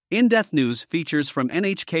In-depth news features from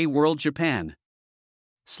NHK World Japan.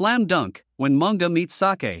 Slam dunk, when manga meets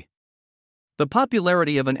sake. The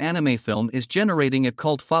popularity of an anime film is generating a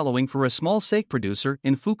cult following for a small sake producer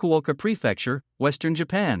in Fukuoka Prefecture, Western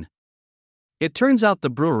Japan. It turns out the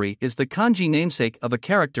brewery is the kanji namesake of a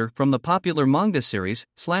character from the popular manga series,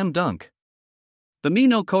 Slam Dunk. The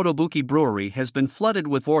Mino Kotobuki brewery has been flooded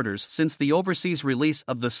with orders since the overseas release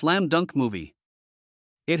of the Slam Dunk movie.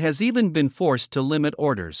 It has even been forced to limit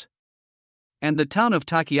orders. And the town of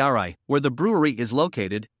Tachiarai, where the brewery is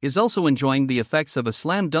located, is also enjoying the effects of a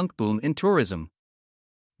slam dunk boom in tourism.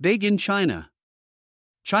 Big in China.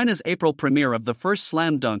 China's April premiere of the first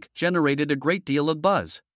slam dunk generated a great deal of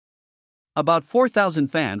buzz. About 4,000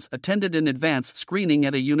 fans attended an advance screening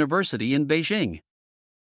at a university in Beijing.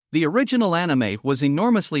 The original anime was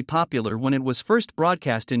enormously popular when it was first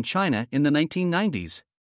broadcast in China in the 1990s.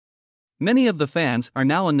 Many of the fans are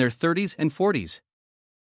now in their 30s and 40s.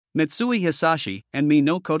 Mitsui Hisashi and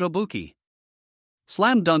Mino Kotobuki.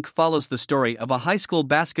 Slam Dunk follows the story of a high school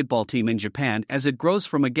basketball team in Japan as it grows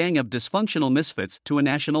from a gang of dysfunctional misfits to a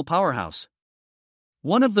national powerhouse.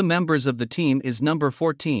 One of the members of the team is number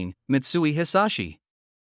 14, Mitsui Hisashi.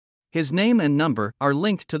 His name and number are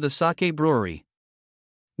linked to the sake brewery.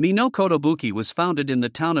 Mino Kotobuki was founded in the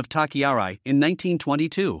town of Tachiarai in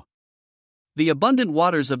 1922. The abundant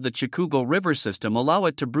waters of the Chikugo River system allow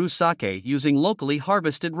it to brew sake using locally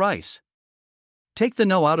harvested rice. Take the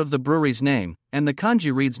no out of the brewery's name, and the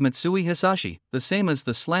kanji reads Mitsui Hisashi, the same as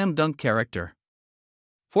the slam dunk character.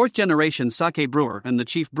 Fourth-generation sake brewer and the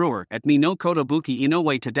chief brewer at Mino Kotobuki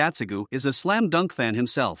Inoue Tadatsugu is a slam dunk fan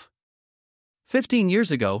himself. 15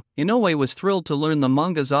 years ago, Inoue was thrilled to learn the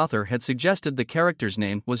manga's author had suggested the character's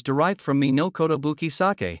name was derived from Mino Kotobuki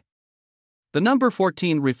sake. The number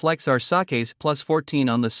 14 reflects our sake's plus 14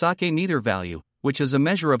 on the sake meter value, which is a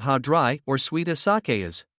measure of how dry or sweet a sake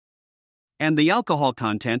is. And the alcohol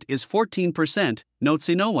content is 14%, notes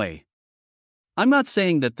Inoue. I'm not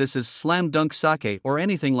saying that this is slam dunk sake or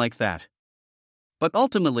anything like that. But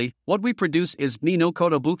ultimately, what we produce is Mino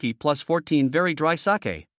Kotobuki plus 14 very dry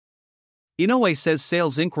sake. Inoue says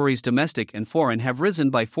sales inquiries domestic and foreign have risen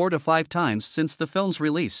by 4 to 5 times since the film's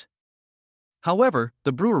release. However,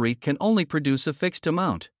 the brewery can only produce a fixed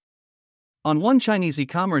amount. On one Chinese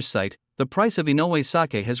e-commerce site, the price of Inoue's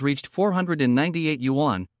sake has reached 498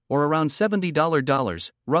 yuan, or around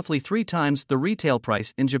 $70, roughly 3 times the retail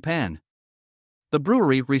price in Japan. The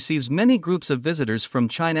brewery receives many groups of visitors from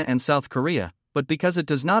China and South Korea, but because it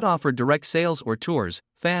does not offer direct sales or tours,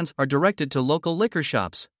 fans are directed to local liquor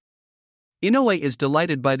shops. Inoue is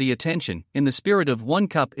delighted by the attention. In the spirit of one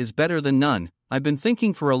cup is better than none, I've been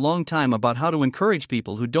thinking for a long time about how to encourage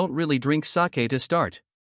people who don't really drink sake to start.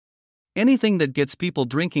 Anything that gets people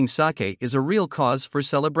drinking sake is a real cause for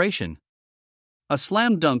celebration. A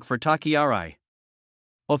slam dunk for Tachiarai.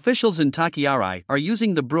 Officials in Tachiarai are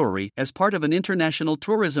using the brewery as part of an international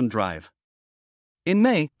tourism drive. In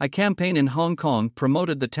May, a campaign in Hong Kong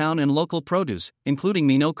promoted the town and local produce, including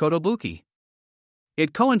Mino Kotobuki.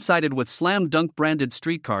 It coincided with slam dunk branded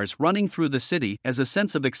streetcars running through the city as a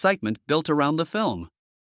sense of excitement built around the film.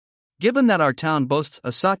 Given that our town boasts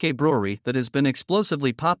a sake brewery that has been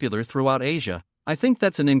explosively popular throughout Asia, I think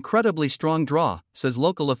that's an incredibly strong draw, says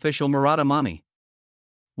local official Murata Mami.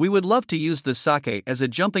 We would love to use this sake as a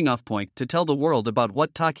jumping-off point to tell the world about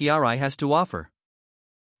what Tachiarai has to offer.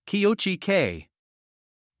 Kiyoshi K.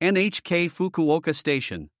 NHK Fukuoka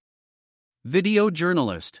Station. Video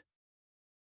journalist.